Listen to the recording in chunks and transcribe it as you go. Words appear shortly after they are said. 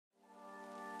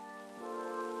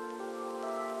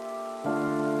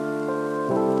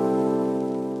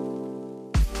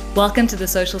Welcome to the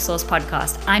Social Source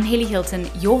Podcast. I'm Haley Hilton,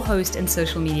 your host and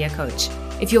social media coach.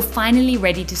 If you're finally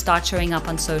ready to start showing up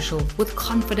on social with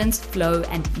confidence, flow,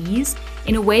 and ease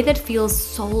in a way that feels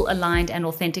soul-aligned and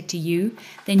authentic to you,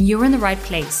 then you're in the right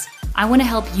place. I want to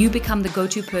help you become the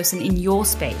go-to person in your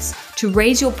space, to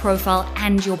raise your profile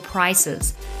and your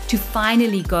prices, to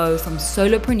finally go from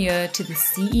solopreneur to the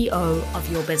CEO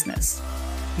of your business.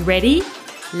 You ready?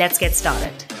 Let's get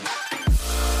started.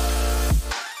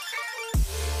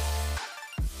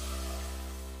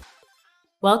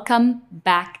 Welcome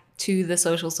back to the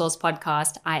Social Source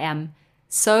Podcast. I am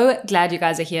so glad you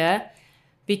guys are here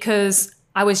because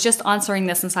I was just answering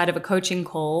this inside of a coaching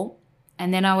call.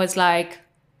 And then I was like,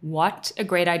 what a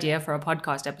great idea for a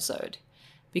podcast episode.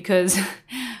 Because,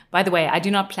 by the way, I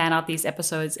do not plan out these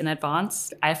episodes in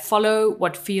advance. I follow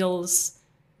what feels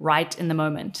right in the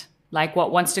moment, like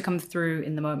what wants to come through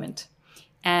in the moment.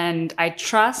 And I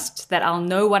trust that I'll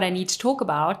know what I need to talk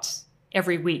about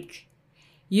every week.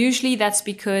 Usually that's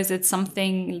because it's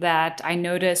something that I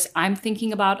notice I'm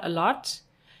thinking about a lot.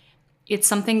 It's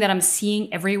something that I'm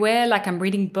seeing everywhere, like I'm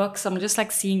reading books, I'm just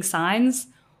like seeing signs.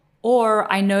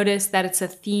 Or I notice that it's a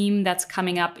theme that's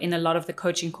coming up in a lot of the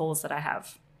coaching calls that I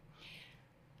have.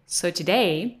 So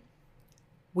today,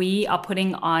 we are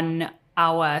putting on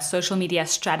our social media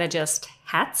strategist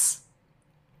hats.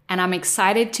 And I'm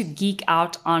excited to geek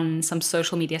out on some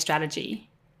social media strategy,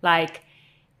 like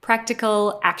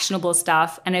practical, actionable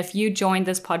stuff. And if you joined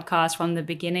this podcast from the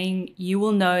beginning, you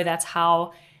will know that's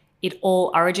how it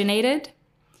all originated.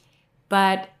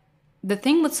 But the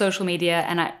thing with social media,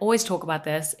 and I always talk about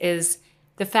this, is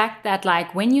the fact that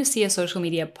like when you see a social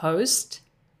media post,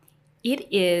 it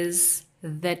is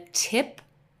the tip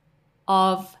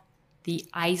of the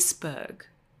iceberg.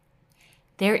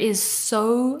 There is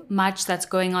so much that's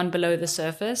going on below the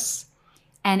surface.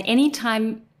 And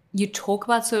anytime you talk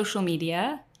about social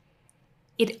media,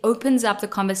 it opens up the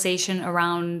conversation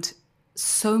around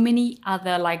so many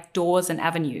other like doors and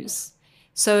avenues.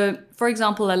 So, for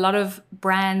example, a lot of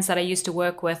brands that I used to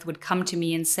work with would come to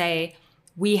me and say,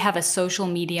 we have a social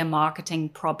media marketing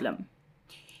problem.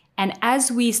 And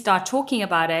as we start talking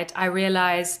about it, I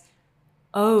realize,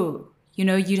 you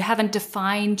haven't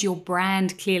defined your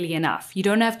brand clearly enough. You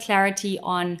don't have clarity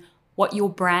on what your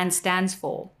brand stands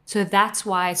for. So that's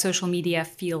why social media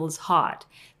feels hard.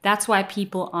 That's why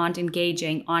people aren't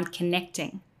engaging, aren't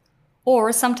connecting.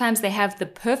 Or sometimes they have the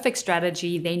perfect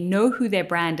strategy, they know who their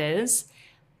brand is,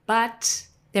 but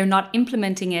they're not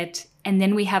implementing it. And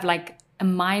then we have like a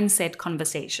mindset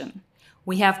conversation.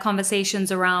 We have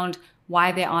conversations around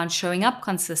why they aren't showing up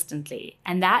consistently.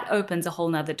 And that opens a whole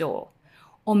nother door.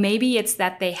 Or maybe it's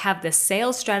that they have the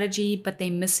sales strategy, but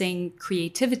they're missing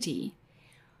creativity.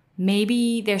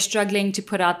 Maybe they're struggling to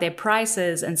put out their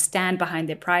prices and stand behind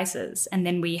their prices. And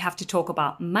then we have to talk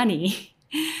about money.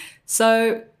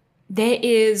 So there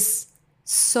is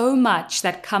so much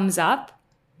that comes up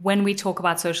when we talk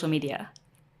about social media.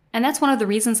 And that's one of the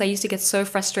reasons I used to get so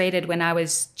frustrated when I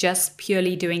was just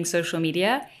purely doing social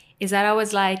media, is that I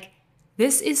was like,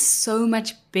 this is so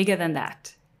much bigger than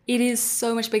that. It is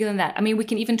so much bigger than that. I mean, we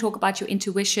can even talk about your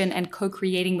intuition and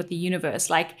co-creating with the universe.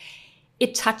 Like,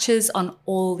 it touches on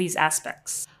all these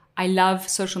aspects. I love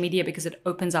social media because it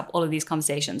opens up all of these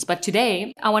conversations. But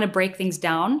today, I want to break things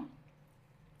down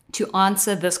to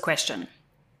answer this question.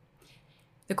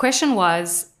 The question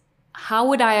was, how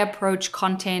would I approach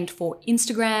content for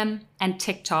Instagram and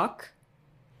TikTok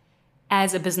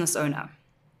as a business owner?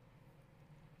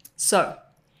 So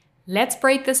let's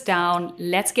break this down.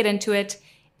 Let's get into it.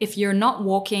 If you're not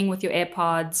walking with your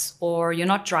AirPods or you're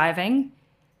not driving,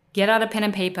 get out a pen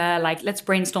and paper, like let's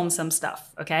brainstorm some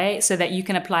stuff, okay? So that you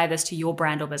can apply this to your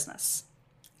brand or business.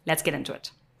 Let's get into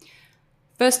it.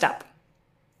 First up,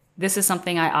 this is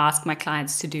something I ask my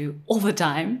clients to do all the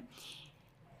time.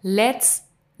 Let's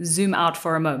zoom out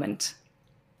for a moment.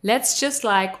 Let's just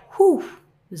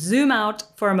zoom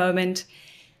out for a moment,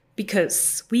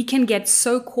 because we can get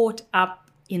so caught up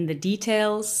in the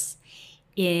details,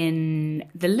 in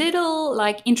the little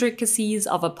like intricacies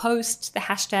of a post, the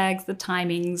hashtags, the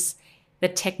timings, the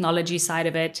technology side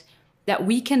of it, that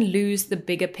we can lose the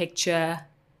bigger picture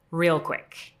real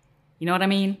quick. You know what I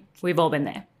mean? We've all been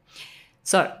there.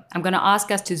 So I'm going to ask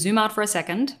us to zoom out for a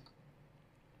second,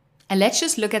 and let's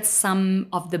just look at some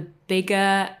of the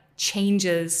bigger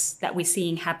changes that we're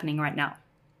seeing happening right now.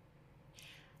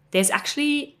 There's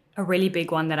actually a really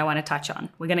big one that I want to touch on.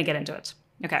 We're going to get into it.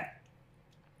 Okay.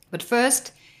 But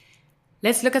first,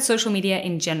 let's look at social media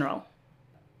in general.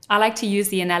 I like to use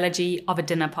the analogy of a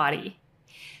dinner party,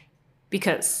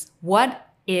 because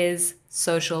what is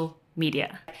social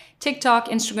media? TikTok,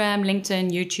 Instagram,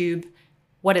 LinkedIn, YouTube,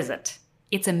 what is it?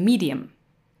 it's a medium,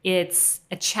 it's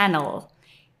a channel,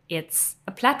 it's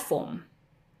a platform,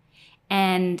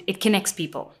 and it connects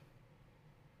people.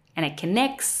 And it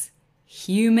connects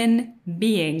human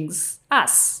beings,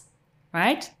 us,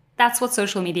 right? That's what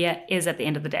social media is at the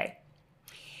end of the day.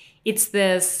 It's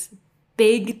this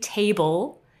big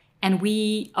table, and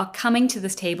we are coming to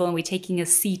this table and we're taking a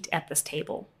seat at this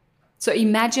table. So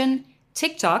imagine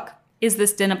TikTok is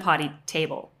this dinner party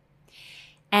table.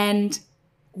 And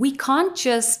we can't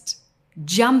just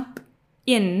jump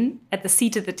in at the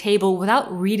seat at the table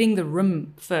without reading the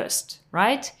room first,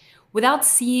 right? Without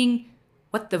seeing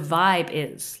what the vibe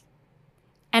is.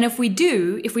 And if we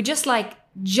just like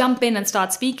jump in and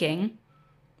start speaking,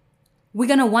 we're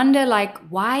going to wonder like,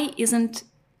 why isn't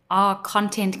our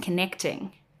content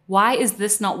connecting? Why is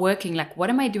this not working? Like, what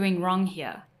am I doing wrong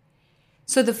here?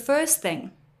 So the first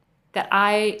thing that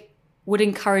I would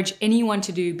encourage anyone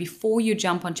to do before you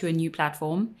jump onto a new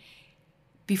platform,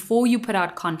 before you put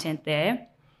out content there,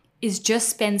 is just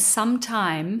spend some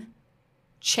time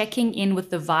checking in with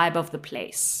the vibe of the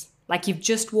place. Like you've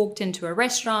just walked into a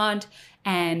restaurant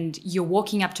and you're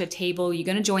walking up to a table, you're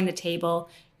going to join the table,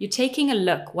 you're taking a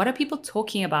look. What are people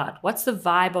talking about? What's the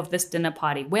vibe of this dinner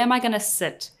party? Where am I going to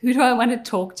sit? Who do I want to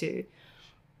talk to?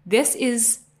 This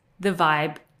is the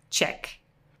vibe check.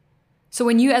 So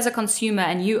when you as a consumer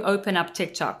and you open up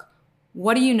TikTok,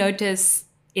 what do you notice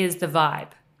is the vibe?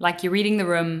 Like you're reading the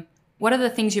room, what are the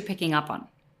things you're picking up on?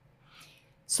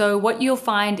 So what you'll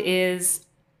find is,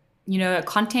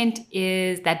 content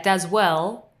that does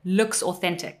well looks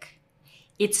authentic.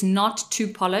 It's not too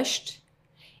polished.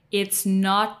 It's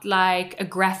not like a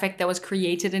graphic that was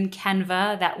created in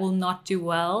Canva that will not do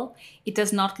well. It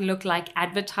does not look like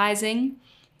advertising.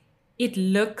 It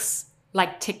looks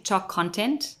like TikTok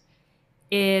content.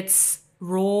 It's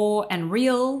raw and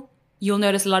real. You'll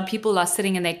notice a lot of people are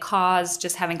sitting in their cars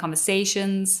just having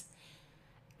conversations.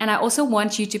 And I also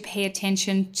want you to pay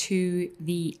attention to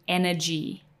the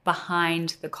energy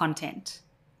behind the content.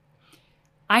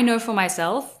 I know for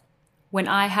myself, when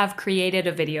I have created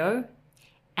a video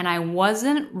and I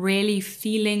wasn't really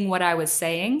feeling what I was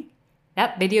saying,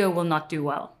 that video will not do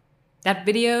well. That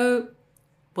video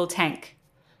will tank.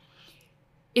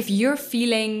 If you're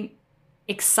feeling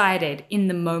excited in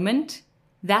the moment,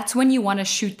 that's when you want to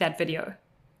shoot that video.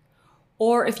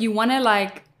 Or if you want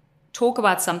to talk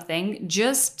about something,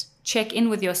 just check in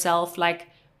with yourself,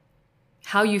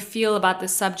 how you feel about the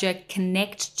subject,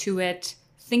 connect to it,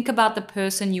 think about the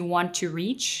person you want to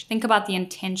reach, think about the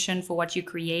intention for what you're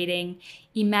creating,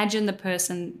 imagine the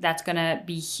person that's going to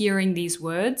be hearing these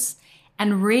words,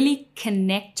 and really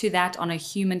connect to that on a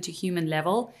human to human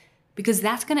level, because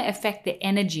that's going to affect the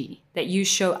energy that you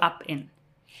show up in.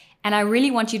 And I really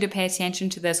want you to pay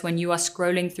attention to this when you are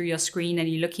scrolling through your screen and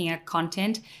you're looking at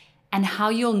content, and how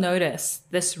you'll notice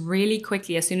this really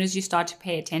quickly as soon as you start to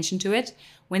pay attention to it.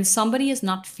 When somebody is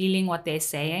not feeling what they're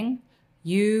saying,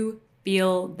 you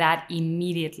feel that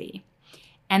immediately.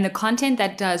 And the content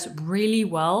that does really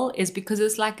well is because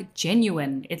it's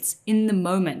genuine, it's in the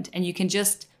moment, and you can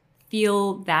just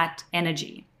feel that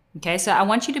energy. Okay, so I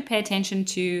want you to pay attention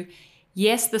to,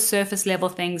 yes, the surface level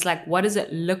things, like what does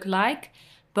it look like,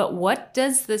 but what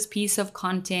does this piece of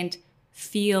content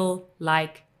feel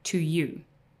like to you?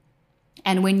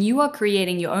 And when you are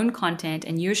creating your own content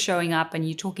and you're showing up and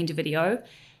you're talking to video,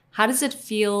 how does it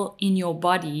feel in your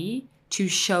body to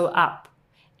show up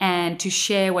and to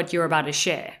share what you're about to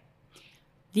share?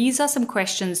 These are some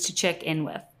questions to check in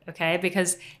with, okay?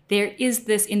 Because there is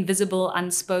this invisible,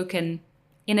 unspoken,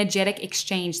 energetic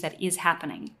exchange that is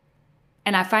happening.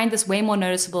 And I find this way more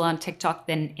noticeable on TikTok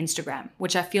than Instagram,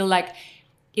 which I feel like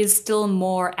is still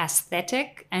more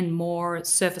aesthetic and more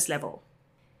surface level.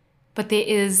 But there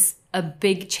is a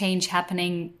big change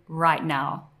happening right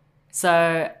now.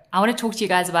 So I want to talk to you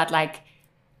guys about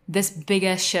this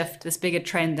bigger shift, this bigger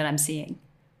trend that I'm seeing.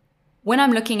 When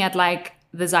I'm looking at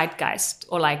the zeitgeist,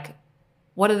 or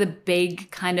what are the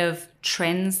big kind of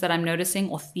trends that I'm noticing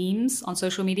or themes on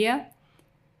social media,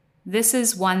 this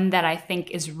is one that I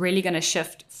think is really going to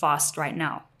shift fast right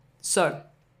now. So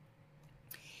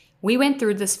we went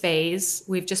through this phase,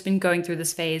 we've just been going through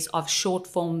this phase of short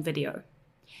form video.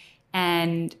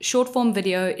 And short form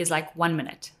video is 1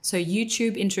 minute. So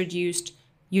YouTube introduced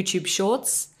YouTube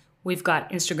Shorts. We've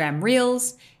got Instagram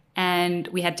Reels, and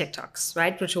we had TikToks,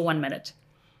 right? Which were 1 minute.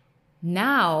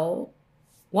 Now,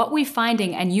 what we're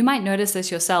finding, and you might notice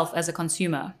this yourself as a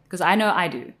consumer, because I know I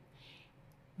do,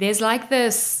 there's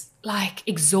this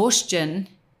exhaustion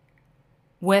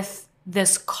with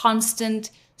this constant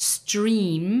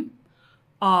stream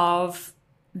of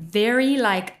very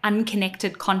like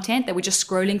unconnected content that we're just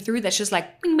scrolling through that's just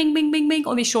like bing, bing, bing, bing, bing,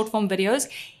 all these short form videos,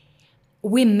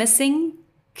 we're missing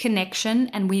connection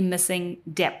and we're missing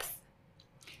depth.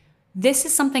 This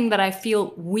is something that I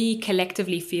feel we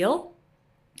collectively feel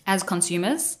as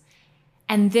consumers,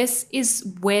 and this is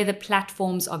where the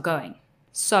platforms are going.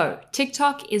 So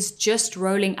TikTok is just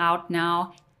rolling out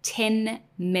now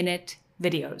 10-minute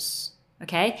videos,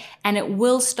 okay? And it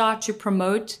will start to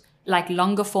promote like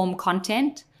longer form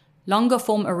content, longer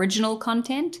form original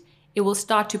content. It will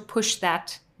start to push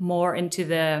that more into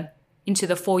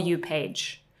the For You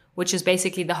page, which is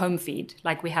basically the home feed.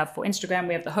 Like we have for Instagram,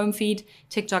 we have the home feed.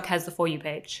 TikTok has the For You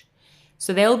page.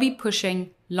 So they'll be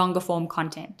pushing longer form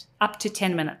content up to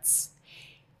 10 minutes.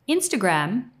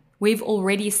 Instagram, we've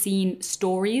already seen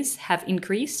stories have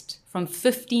increased from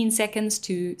 15 seconds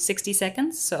to 60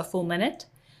 seconds, so a full minute.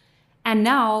 And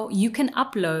now you can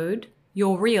upload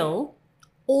your reel.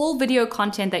 All video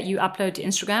content that you upload to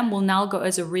Instagram will now go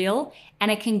as a reel, and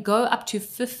it can go up to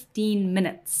 15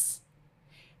 minutes.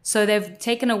 So they've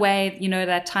taken away,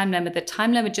 that time limit. The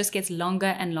time limit just gets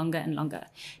longer and longer and longer.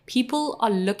 People are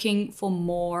looking for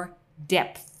more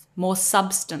depth, more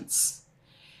substance.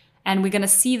 And we're going to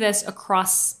see this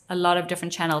across a lot of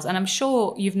different channels. And I'm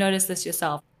sure you've noticed this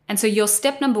yourself. And so your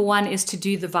step number 1 is to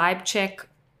do the vibe check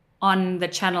on the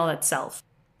channel itself.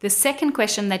 The second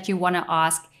question that you want to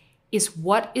ask is,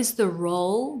 what is the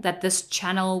role that this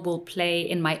channel will play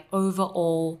in my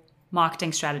overall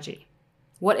marketing strategy?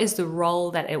 What is the role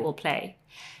that it will play?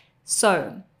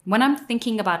 So when I'm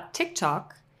thinking about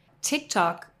TikTok,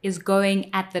 TikTok is going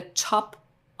at the top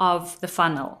of the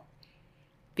funnel,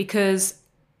 because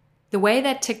the way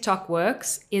that TikTok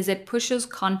works is it pushes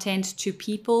content to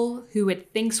people who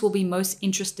it thinks will be most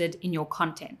interested in your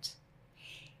content.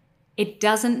 It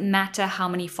doesn't matter how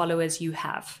many followers you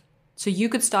have. So you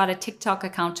could start a TikTok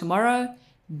account tomorrow,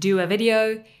 do a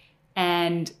video,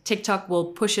 and TikTok will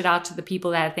push it out to the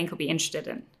people that I think will be interested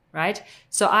in, right?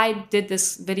 So I did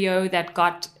this video that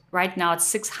got, right now it's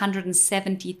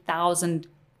 670,000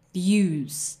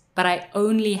 views, but I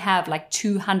only have like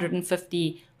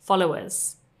 250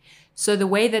 followers. So the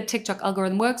way that TikTok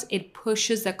algorithm works, it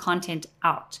pushes the content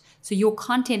out. So your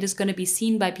content is going to be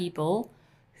seen by people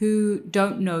who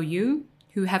don't know you,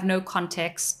 who have no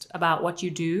context about what you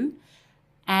do.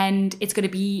 And it's going to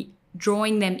be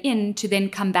drawing them in to then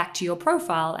come back to your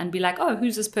profile and be like, oh,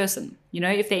 who's this person?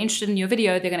 If they're interested in your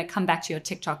video, they're going to come back to your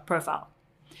TikTok profile.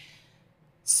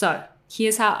 So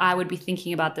here's how I would be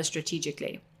thinking about this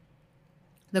strategically.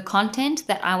 The content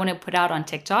that I want to put out on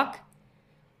TikTok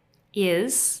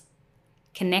is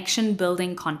connection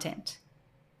building content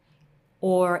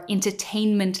or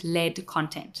entertainment led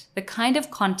content, the kind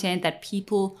of content that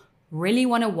people really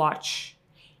want to watch.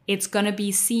 It's going to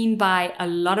be seen by a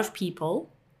lot of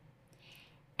people.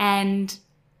 And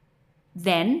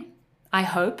then I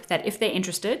hope that if they're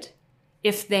interested,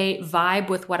 if they vibe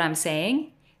with what I'm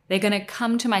saying, they're going to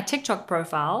come to my TikTok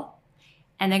profile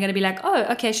and they're going to be like, oh,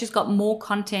 okay, she's got more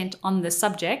content on this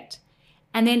subject.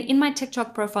 And then in my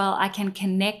TikTok profile, I can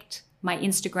connect my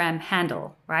Instagram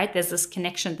handle, right? There's this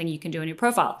connection thing you can do on your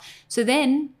profile. So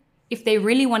then if they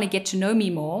really want to get to know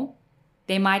me more,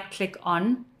 they might click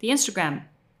on the Instagram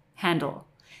handle.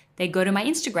 They go to my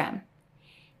Instagram.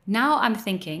 Now I'm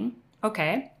thinking,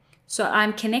 okay, so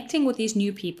I'm connecting with these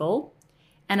new people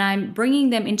and I'm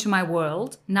bringing them into my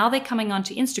world. Now they're coming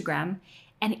onto Instagram,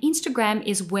 and Instagram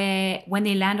is where, when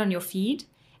they land on your feed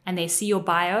and they see your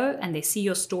bio and they see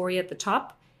your story at the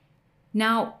top,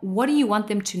 now, what do you want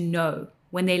them to know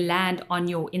when they land on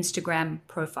your Instagram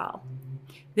profile?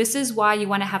 This is why you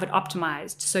want to have it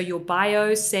optimized. So your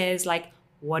bio says like,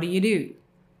 what do you do?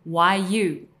 Why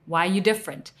you? Why are you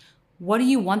different? What do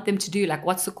you want them to do? Like,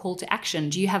 what's the call to action?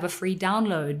 Do you have a free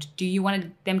download? Do you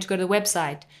want them to go to the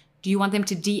website? Do you want them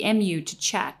to DM you, to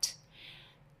chat?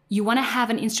 You want to have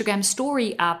an Instagram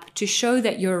story up to show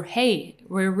that hey,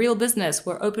 we're a real business.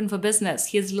 We're open for business.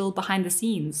 Here's a little behind the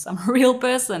scenes. I'm a real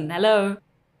person. Hello.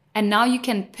 And now you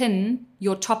can pin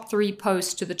your top 3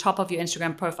 posts to the top of your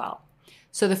Instagram profile.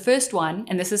 So the first one,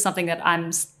 and this is something that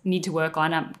I need to work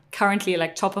on, I'm currently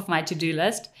like top of my to-do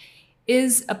list,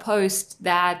 is a post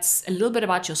that's a little bit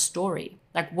about your story.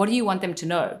 Like, what do you want them to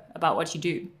know about what you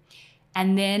do?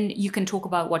 And then you can talk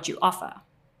about what you offer.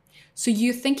 So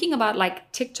you're thinking about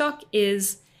like TikTok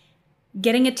is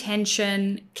getting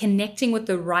attention, connecting with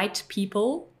the right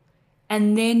people,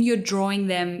 and then you're drawing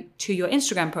them to your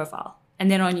Instagram profile.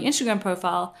 And then on your Instagram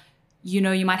profile,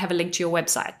 you might have a link to your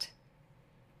website.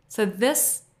 So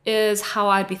this is how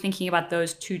I'd be thinking about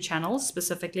those 2 channels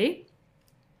specifically.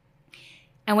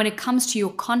 And when it comes to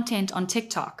your content on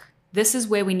TikTok, this is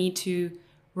where we need to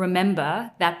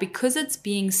remember that because it's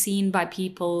being seen by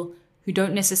people who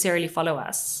don't necessarily follow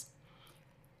us,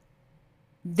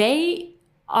 they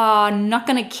are not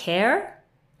going to care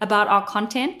about our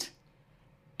content.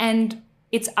 And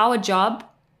it's our job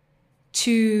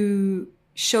to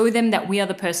show them that we are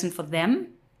the person for them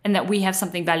and that we have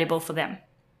something valuable for them,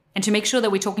 and to make sure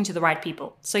that we're talking to the right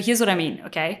people. So here's what I mean,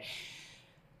 okay?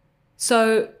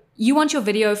 So you want your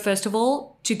video, first of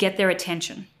all, to get their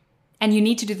attention. And you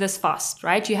need to do this fast,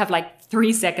 right? You have like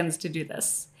 3 seconds to do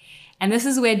this. And this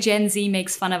is where Gen Z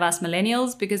makes fun of us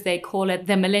millennials, because they call it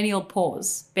the millennial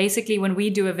pause. Basically, when we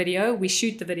do a video, we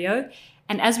shoot the video.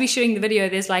 And as we're shooting the video,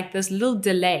 there's like this little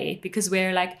delay, because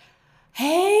we're like,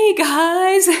 hey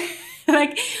guys,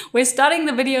 like we're starting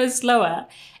the video slower.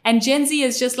 And Gen Z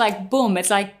is just like, boom, it's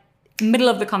like middle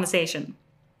of the conversation.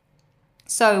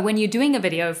 So when you're doing a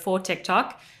video for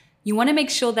TikTok, you want to make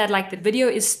sure that like the video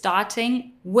is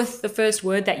starting with the first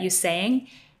word that you're saying,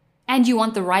 and you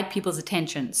want the right people's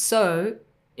attention. So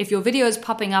if your video is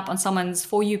popping up on someone's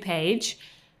For You page,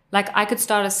 like I could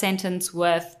start a sentence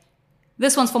with,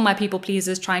 this one's for my people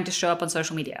pleasers trying to show up on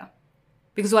social media.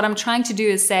 Because what I'm trying to do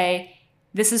is say,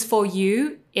 this is for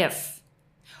you if,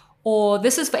 or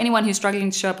this is for anyone who's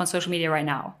struggling to show up on social media right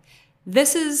now.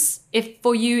 This is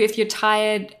for you if you're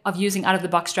tired of using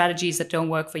out-of-the-box strategies that don't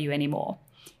work for you anymore.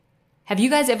 Have you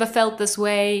guys ever felt this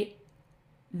way?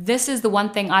 This is the one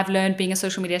thing I've learned being a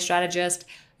social media strategist.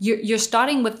 You're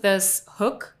starting with this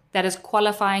hook that is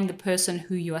qualifying the person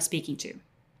who you are speaking to.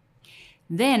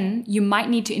 Then you might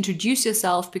need to introduce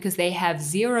yourself because they have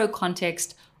zero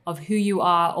context of who you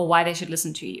are or why they should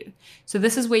listen to you. So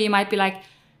this is where you might be like,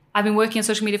 I've been working on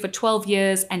social media for 12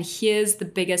 years, and here's the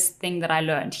biggest thing that I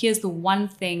learned. Here's the one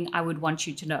thing I would want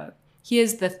you to know.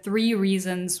 Here's the 3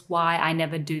 reasons why I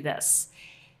never do this.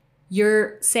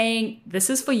 You're saying this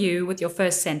is for you with your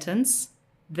first sentence.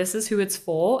 This is who it's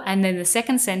for. And then the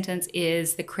second sentence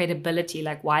is the credibility,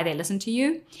 like why they listen to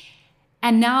you.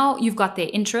 And now you've got their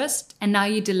interest, and now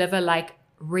you deliver like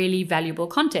really valuable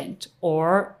content,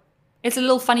 or it's a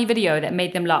little funny video that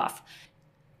made them laugh.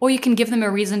 Or you can give them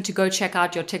a reason to go check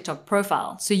out your TikTok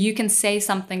profile. So you can say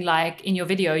something like in your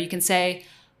video, you can say,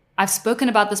 I've spoken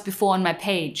about this before on my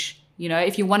page. You know,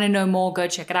 if you want to know more, go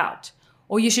check it out.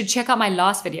 Or you should check out my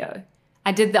last video.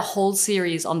 I did the whole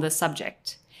series on this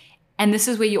subject. And this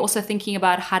is where you're also thinking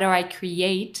about, how do I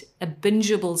create a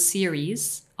bingeable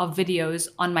series of videos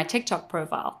on my TikTok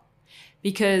profile?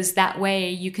 Because that way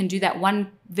you can do that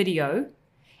one video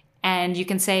and you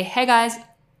can say, hey guys,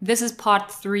 this is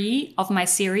part 3 of my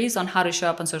series on how to show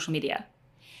up on social media.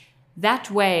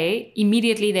 That way,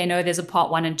 immediately they know there's a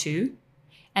part 1 and 2.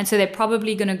 And so they're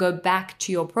probably going to go back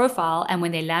to your profile. And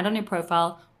when they land on your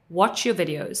profile, watch your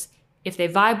videos. If they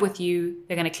vibe with you,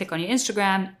 they're going to click on your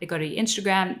Instagram. They go to your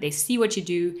Instagram, they see what you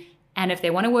do. And if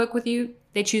they want to work with you,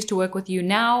 they choose to work with you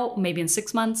now, maybe in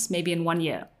 6 months, maybe in 1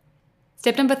 year.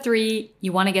 Step number 3,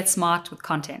 you want to get smart with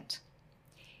content.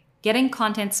 Getting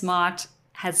content smart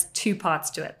has 2 parts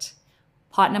to it.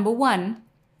 Part number 1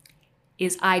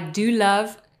 is I do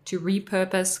love to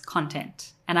repurpose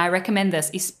content. And I recommend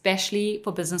this, especially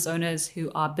for business owners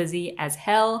who are busy as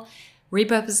hell.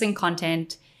 Repurposing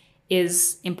content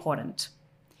is important.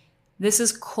 This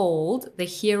is called the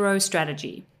hero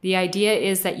strategy. The idea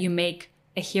is that you make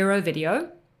a hero video.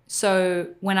 So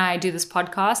when I do this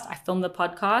podcast, I film the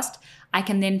podcast. I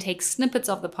can then take snippets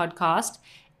of the podcast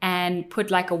and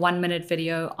put like a 1-minute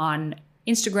video on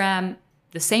Instagram,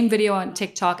 the same video on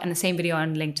TikTok, and the same video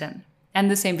on LinkedIn, and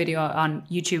the same video on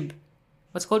YouTube.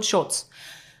 What's called Shorts.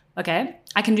 Okay,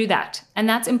 I can do that. And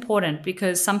that's important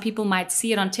because some people might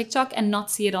see it on TikTok and not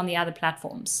see it on the other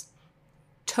platforms.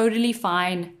 Totally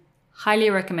fine. Highly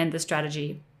recommend this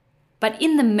strategy. But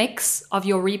in the mix of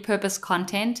your repurposed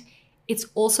content, it's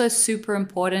also super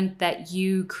important that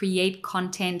you create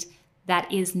content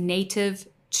that is native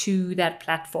to that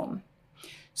platform.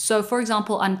 So for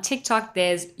example, on TikTok,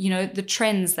 there's, the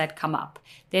trends that come up.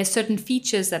 There's certain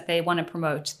features that they want to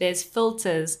promote. There's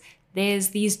filters. There's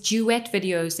these duet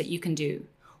videos that you can do,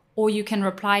 or you can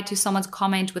reply to someone's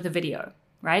comment with a video,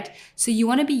 right? So you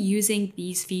want to be using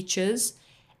these features,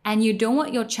 and you don't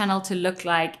want your channel to look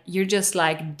like you're just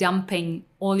like dumping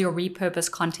all your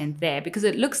repurposed content there, because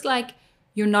it looks like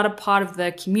you're not a part of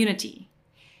the community.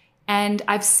 And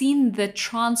I've seen the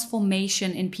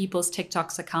transformation in people's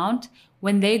TikTok's account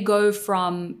when they go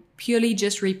from purely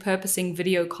just repurposing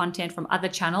video content from other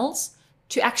channels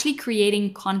to actually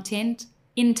creating content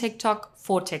in TikTok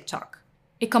for TikTok.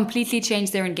 It completely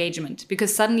changed their engagement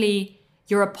because suddenly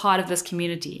you're a part of this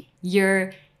community.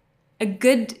 You're a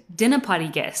good dinner party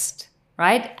guest,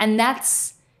 right? And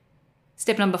that's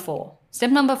step number 4. Step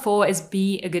number 4 is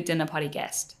be a good dinner party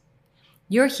guest.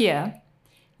 You're here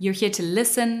to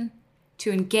listen,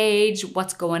 to engage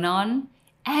what's going on,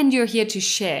 and you're here to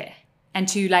share and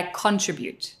to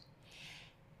contribute.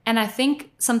 And I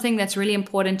think something that's really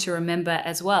important to remember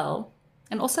as well,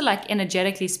 and also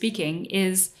energetically speaking,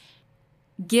 is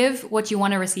give what you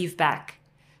want to receive back.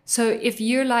 So if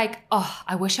you're oh,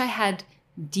 I wish I had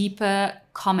deeper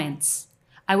comments.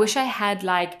 I wish I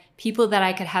had people that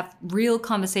I could have real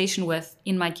conversation with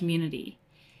in my community.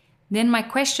 Then my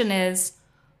question is,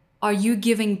 are you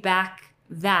giving back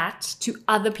that to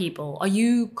other people? Are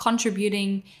you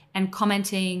contributing and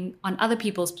commenting on other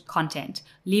people's content,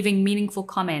 leaving meaningful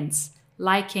comments,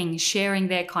 liking, sharing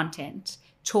their content,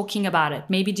 talking about it,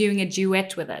 maybe doing a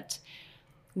duet with it?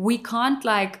 We can't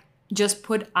just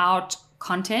put out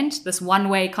content, this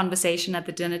one-way conversation at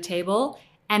the dinner table,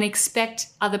 and expect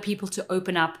other people to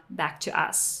open up back to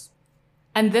us.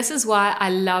 And this is why I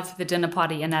love the dinner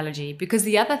party analogy, because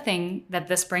the other thing that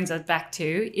this brings us back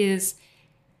to is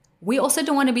we also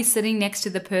don't want to be sitting next to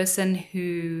the person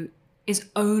who is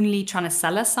only trying to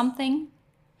sell us something,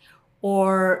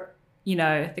 or,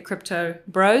 the crypto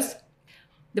bros,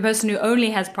 the person who only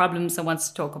has problems and wants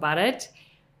to talk about it.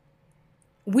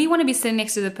 We want to be sitting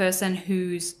next to the person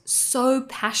who's so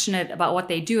passionate about what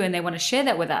they do and they want to share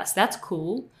that with us. That's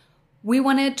cool. We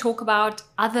want to talk about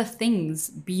other things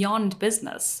beyond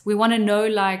business. We want to know,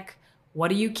 what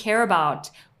do you care about?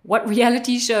 What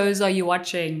reality shows are you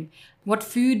watching? What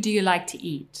food do you like to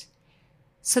eat?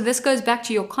 So this goes back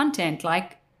to your content.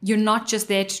 You're not just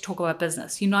there to talk about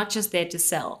business. You're not just there to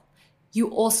sell. You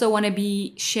also want to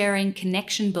be sharing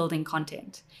connection building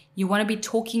content. You want to be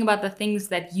talking about the things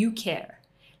that you care.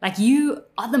 You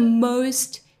are the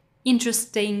most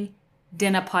interesting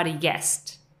dinner party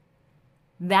guest.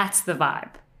 That's the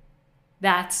vibe.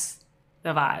 That's the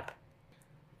vibe.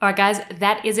 All right, guys,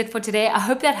 that is it for today. I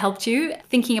hope that helped you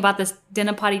thinking about this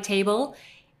dinner party table.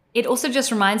 It also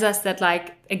just reminds us that,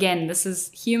 again, this is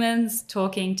humans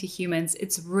talking to humans.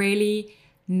 It's really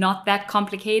not that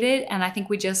complicated. And I think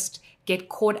we just get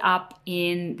caught up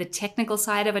in the technical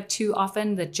side of it too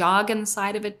often, the jargon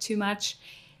side of it too much.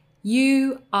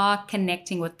 You are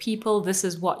connecting with people. This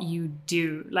is what you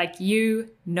do. You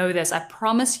know this. I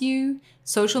promise you,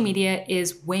 social media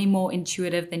is way more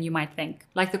intuitive than you might think.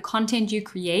 The content you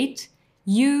create,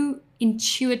 you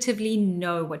intuitively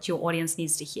know what your audience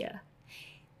needs to hear.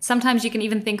 Sometimes you can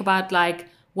even think about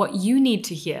what you need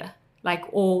to hear,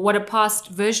 or what a past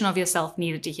version of yourself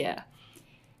needed to hear.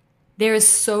 There is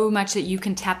so much that you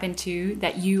can tap into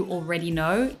that you already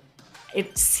know.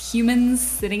 It's humans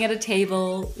sitting at a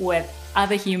table with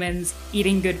other humans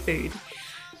eating good food.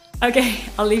 Okay,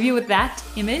 I'll leave you with that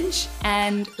image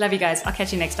and love you guys. I'll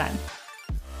catch you next time.